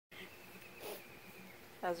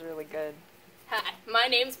was really good. Hi, my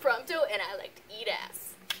name's Prompto, and I like to eat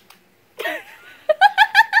ass.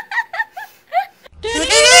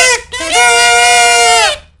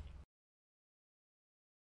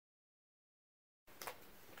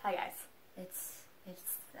 Hi guys. It's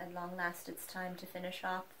at long last it's time to finish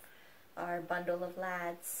off our bundle of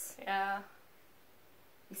lads. Yeah.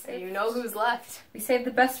 So you know who's left. We saved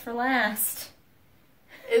the best for last.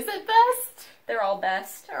 Is it best? They're all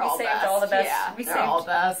best. They're all saved best. all the best. Yeah, we they're saved all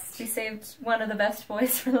best. We saved one of the best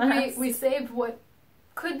boys for last. We saved what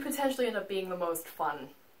could potentially end up being the most fun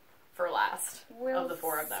for last of the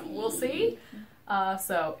four of them. We'll see.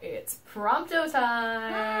 So it's Prompto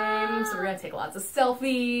time. So we're gonna take lots of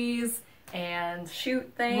selfies and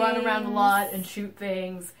shoot things, run around a lot and shoot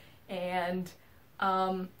things. And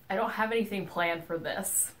I don't have anything planned for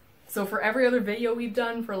this. So for every other video we've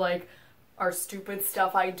done for like our stupid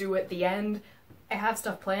stuff I do at the end, I have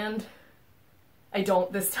stuff planned. I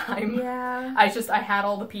don't this time. Yeah. I had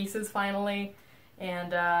all the pieces finally,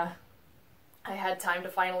 and I had time to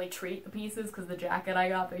finally treat the pieces because the jacket I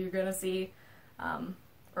got that you're gonna see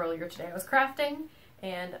earlier today I was crafting,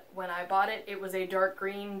 and when I bought it, it was a dark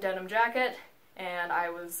green denim jacket, and I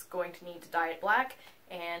was going to need to dye it black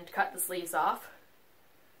and cut the sleeves off.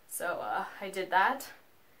 So I did that.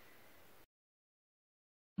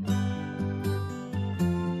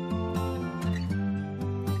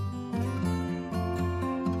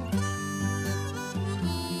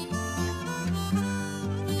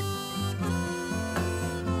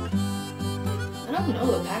 I don't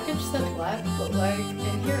know, the package said black, but like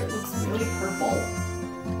in here it looks really purple.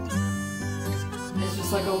 It's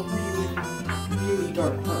just like a really, really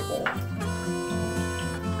dark purple. I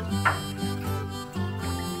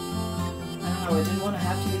don't know, I didn't want to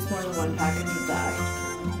have to use more than one package of dye.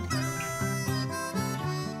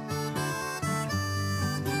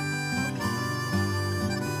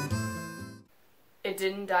 It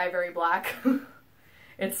didn't dye very black.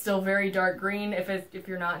 It's still very dark green. If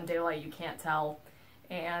you're not in daylight, you can't tell.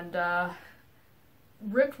 And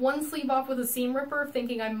ripped one sleeve off with a seam ripper,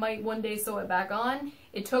 thinking I might one day sew it back on.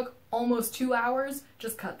 It took almost 2 hours.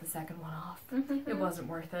 Just cut the second one off. It wasn't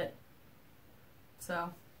worth it.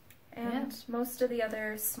 So. And most of the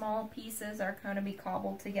other small pieces are going to be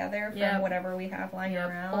cobbled together from whatever we have lying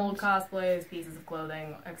around. Old cosplays, pieces of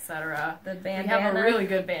clothing, etc. The bandana. We have a really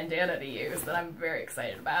good bandana to use that I'm very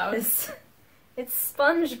excited about. It's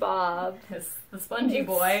SpongeBob. It's the spongy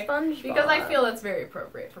boy. SpongeBob. Because I feel that's very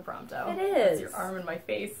appropriate for Prompto. It is. That's your arm in my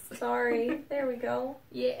face. Sorry. There we go.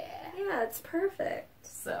 Yeah. Yeah, it's perfect.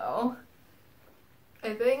 So,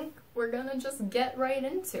 I think we're gonna just get right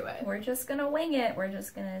into it. We're just gonna wing it. We're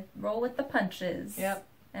just gonna roll with the punches. Yep.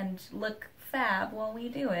 And look fab while we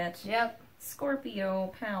do it. Yep.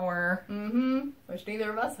 Scorpio power. Which neither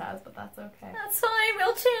of us has, but that's okay. That's fine.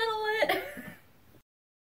 We'll channel it.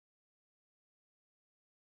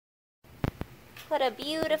 What a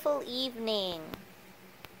beautiful evening.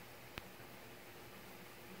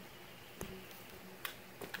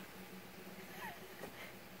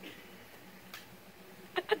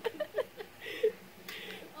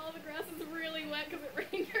 Oh, the grass is really wet because it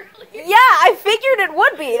rained earlier. Yeah, I figured it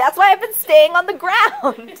would be. That's why I've been staying on the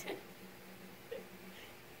ground.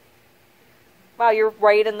 Wow, you're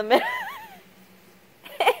right in the middle.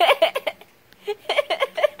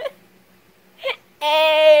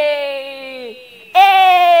 Hey!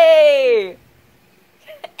 Hey!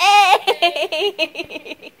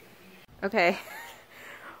 Hey! Okay.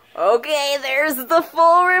 Okay, there's the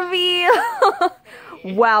full reveal.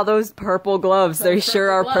 Wow, those purple gloves. They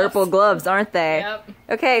sure are purple gloves, aren't they? Yep.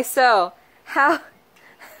 Okay, so, how...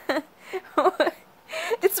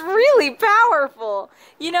 It's really powerful.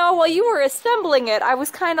 You know, while you were assembling it, I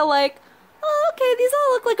was kind of like, oh, okay, these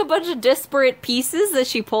all look like a bunch of disparate pieces that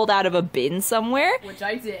she pulled out of a bin somewhere. Which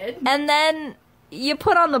I did. And then you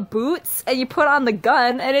put on the boots and you put on the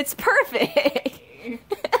gun and it's perfect.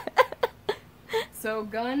 So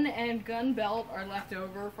gun and gun belt are left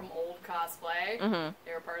over from old cosplay.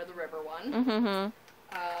 They were part of the river one.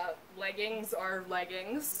 Leggings are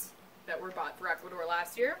leggings that were bought for Ecuador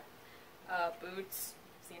last year. Boots,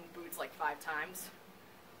 seen boots like 5 times.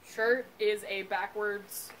 Shirt is a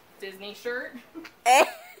backwards Disney shirt.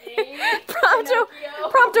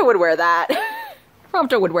 Prompto would wear that.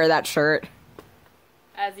 Prompto would wear that shirt.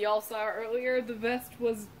 As y'all saw earlier, the vest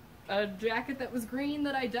was a jacket that was green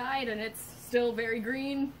that I dyed, and it's still very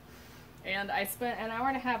green. And I spent an hour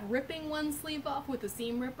and a half ripping one sleeve off with a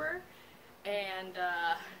seam ripper, and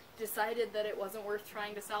decided that it wasn't worth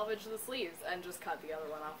trying to salvage the sleeves, and just cut the other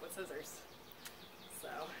one off with scissors. So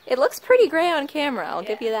It looks pretty gray on camera, I'll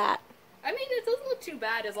give you that. I mean, it doesn't look too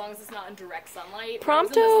bad as long as it's not in direct sunlight. Prompto, when it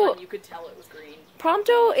was in the sun, you could tell it was green.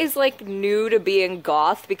 Prompto is like new to being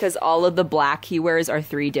goth because all of the black he wears are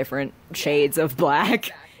 3 different shades of black.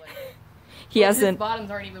 Exactly. He hasn't. His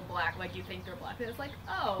bottoms aren't even black like you think they're black. It's like,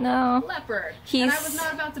 oh, no, leopard. And I was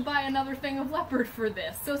not about to buy another thing of leopard for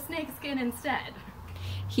this, so snakeskin instead.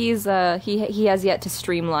 He's he has yet to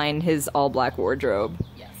streamline his all black wardrobe.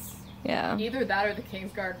 Yes. Yeah. Either that or the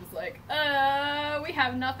Kingsguard was like, we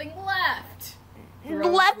have nothing left.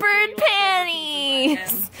 Leopard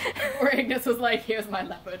panties! Or Ignis was like, here's my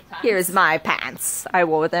leopard pants. Here's my pants. I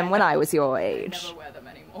wore them when I was your age. I never wear them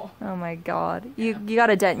anymore. Oh my god. Yeah. You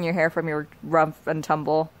got a dent in your hair from your rough and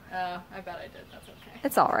tumble. I bet I did. That's okay.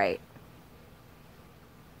 It's alright.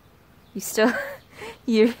 You still...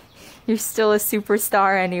 you're still a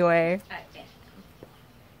superstar anyway. I am.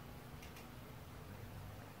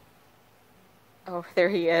 Oh, there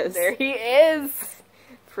he is. There he is!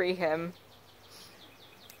 Free him.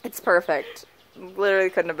 It's perfect. Literally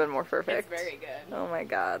couldn't have been more perfect. It's very good. Oh my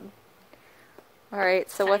god. Alright,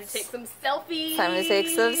 so Time what's... to take some selfies! Time to take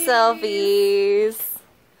some selfies.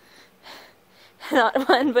 Not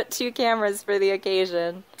 1, but 2 cameras for the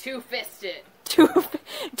occasion. Two-fisted. 2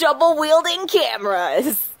 double-wielding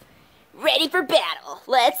cameras. Ready for battle.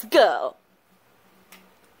 Let's go.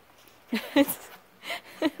 Wait,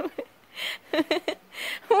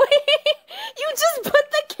 you just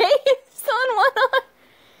put the case on one arm.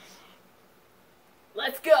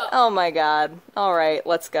 Let's go! Oh my god. Alright,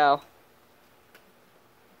 let's go.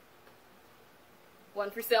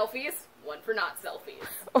 1 for selfies, 1 for not selfies.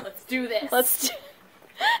 Let's do this. Let's do...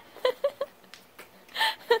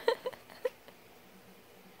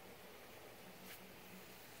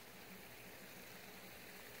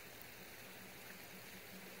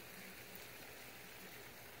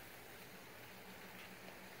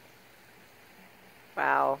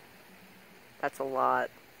 Wow. That's a lot.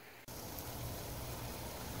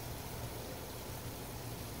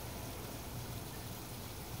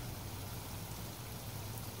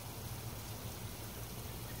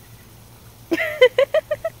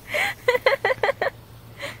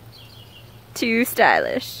 Too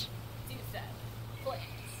stylish. Too sad. Plants.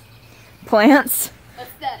 Plants?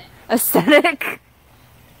 Aesthetic. Aesthetic?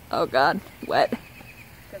 Oh god, wet.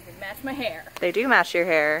 Because they match my hair. They do match your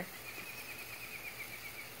hair.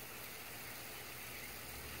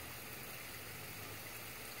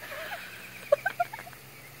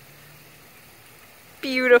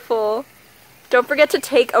 Beautiful. Don't forget to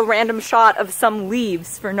take a random shot of some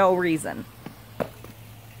leaves for no reason.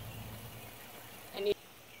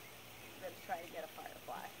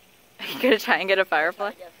 You gonna try and get a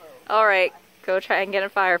firefly? Alright, go try and get a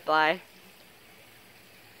firefly.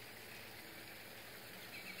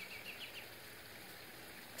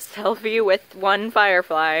 Selfie with 1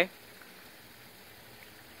 firefly.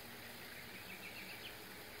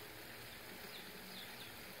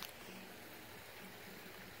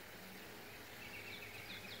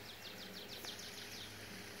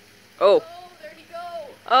 Oh. Oh, there he go.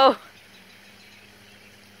 Oh.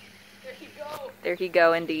 There he go. There he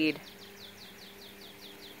go indeed.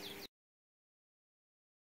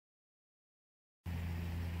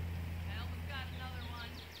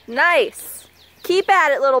 Nice! Keep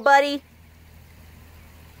at it, little buddy!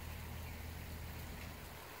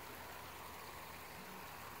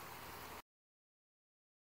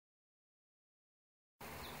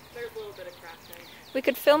 There's a little bit of crafting. We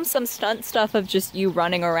could film some stunt stuff of just you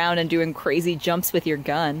running around and doing crazy jumps with your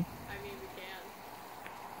gun. I mean, we can.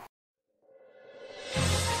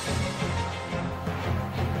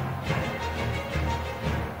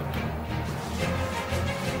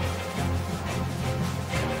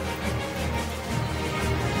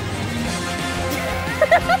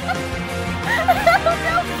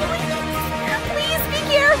 Please be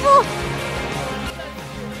careful!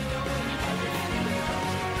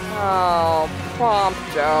 Oh,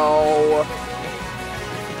 Prompto.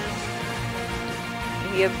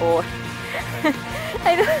 Yeah, boy.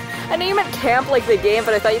 I know you meant camp like the game,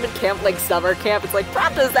 but I thought you meant camp like summer camp. It's like,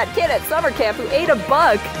 Prompto's that kid at summer camp who ate a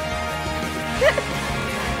bug.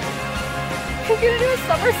 You're gonna do a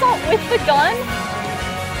somersault with the gun?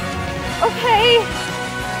 Okay.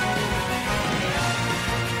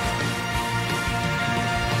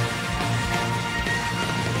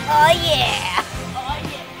 Oh yeah! Oh,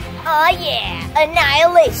 yeah. Oh yeah!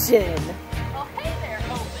 Annihilation! Oh, hey there,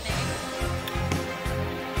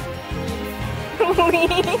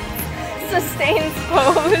 opening. Sustains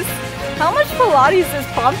pose. How much Pilates does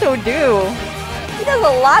Prompto do? He does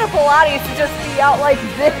a lot of Pilates to just be out like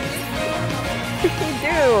this. He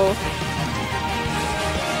do.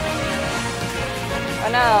 Oh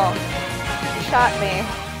no. shot me.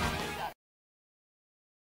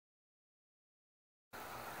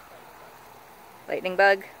 Lightning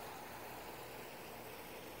bug.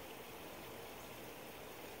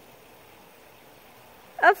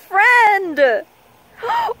 A friend!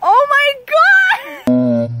 Oh my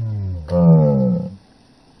god!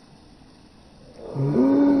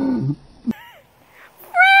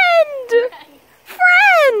 Friend!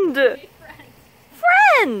 Friend!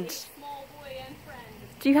 Friend! Small boy and friend.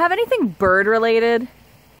 Do you have anything bird related?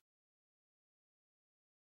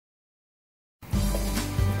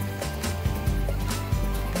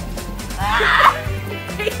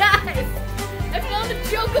 Hey guys! I found a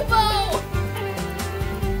chocobo!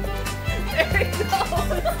 There he goes! No!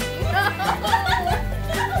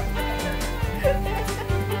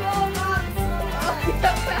 Oh, not so. Oh, he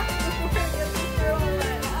got back before he gets through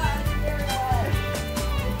it. Ah, very well.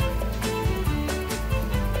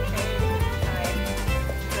 Hey,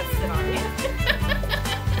 just sit on me.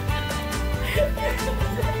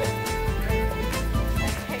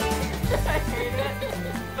 I hate it,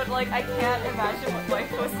 but like I can't imagine what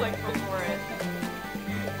life was like before it.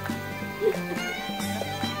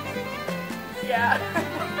 Yeah.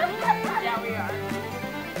 Yeah, we are.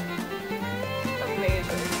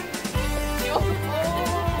 Amazing.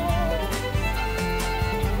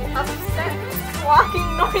 Upset squawking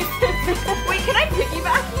noises. Wait, can I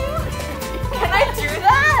piggyback you? Can I do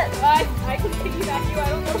that? I can piggyback you. I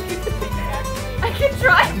don't know if you can piggyback me. I can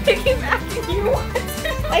try piggybacking you once.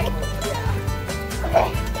 Like, Yeah. okay.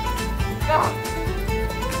 Go.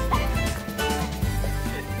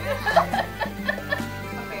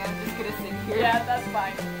 Okay, I'm just gonna sit here. Yeah, that's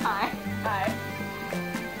fine. Hi. Hi.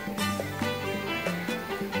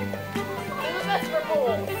 This is best for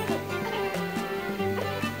both.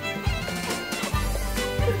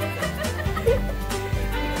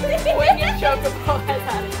 When your chocobo has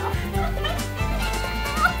had enough.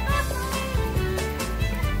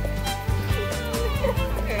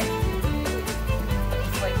 Okay.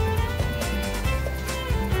 Just like.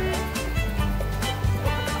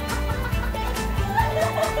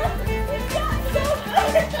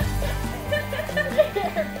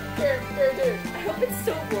 Here, dude. I hope it's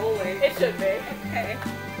still rolling. It should be. Okay.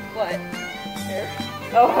 What? Here.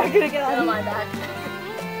 Oh, I'm gonna get Get on on my back.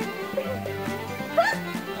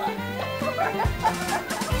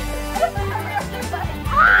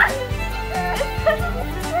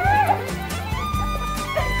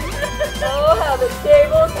 Oh, how the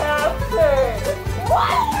tables have turned.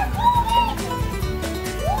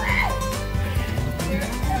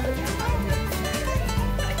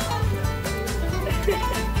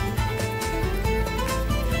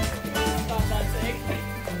 Not that big.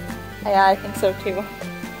 Yeah, I think so too.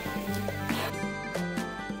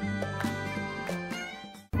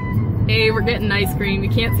 Hey, we're getting ice cream. You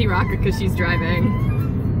can't see Rocket because she's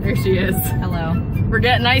driving. There she is. Hello. We're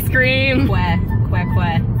getting ice cream. Quack, quack,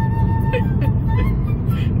 quack.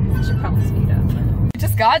 Should probably speed up. We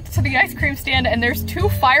just got to the ice cream stand and there's 2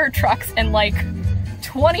 fire trucks and like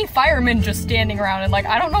 20 firemen just standing around and like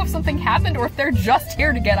I don't know if something happened or if they're just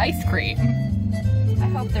here to get ice cream. I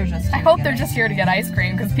hope they're just. I hope they're just here to get ice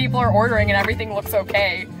cream because people are ordering and everything looks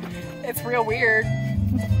okay. It's real weird.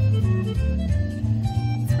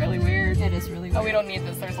 It's really weird. It is really weird. Oh, we don't need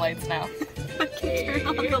this. There's lights now. Turn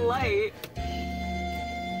on the light.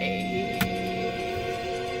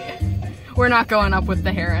 We're not going up with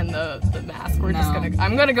the hair and the mask. We're just gonna.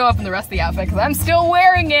 I'm gonna go up in the rest of the outfit because I'm still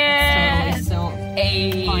wearing it. It's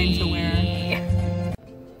totally still fine to wear.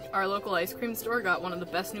 Our local ice cream store got one of the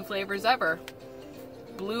best new flavors ever.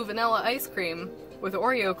 Blue vanilla ice cream with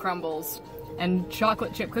Oreo crumbles and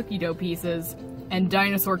chocolate chip cookie dough pieces and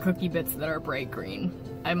dinosaur cookie bits that are bright green.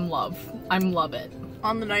 I'm love it.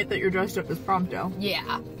 On the night that you're dressed up as Prompto.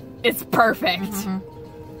 Yeah, it's perfect.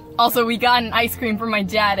 Also, we got an ice cream from my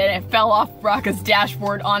dad and it fell off Rocca's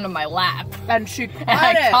dashboard onto my lap. And she caught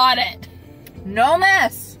And I caught it. No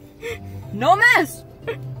mess. No mess.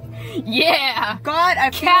 Yeah. God,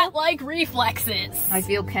 I Cat-like reflexes. I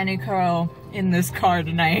feel Kenny Crow in this car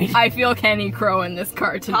tonight. I feel Kenny Crow in this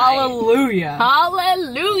car tonight. Hallelujah.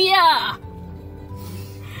 Hallelujah.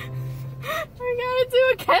 We gotta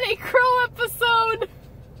do a Kenny Crow episode.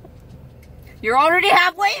 You're already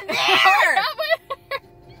halfway there.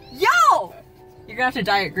 Yo! You're gonna have to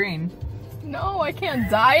dye it green. No, I can't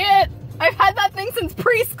dye it. I've had that thing since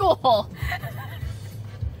preschool. Oh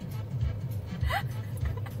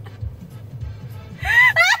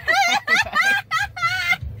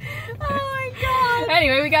my god.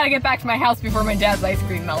 Anyway, we gotta get back to my house before my dad's ice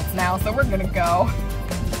cream melts now, so we're gonna go.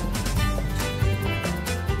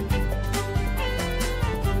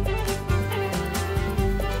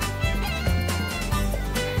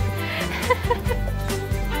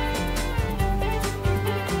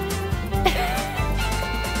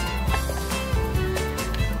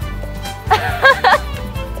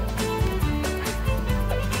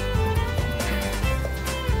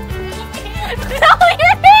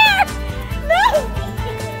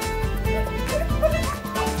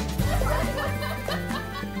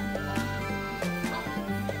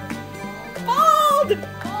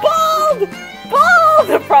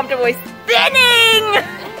 The Prompto voice thinning!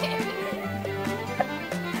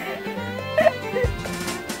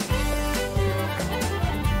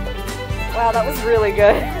 Wow, that was really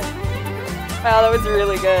good. Wow, that was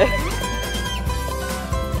really good.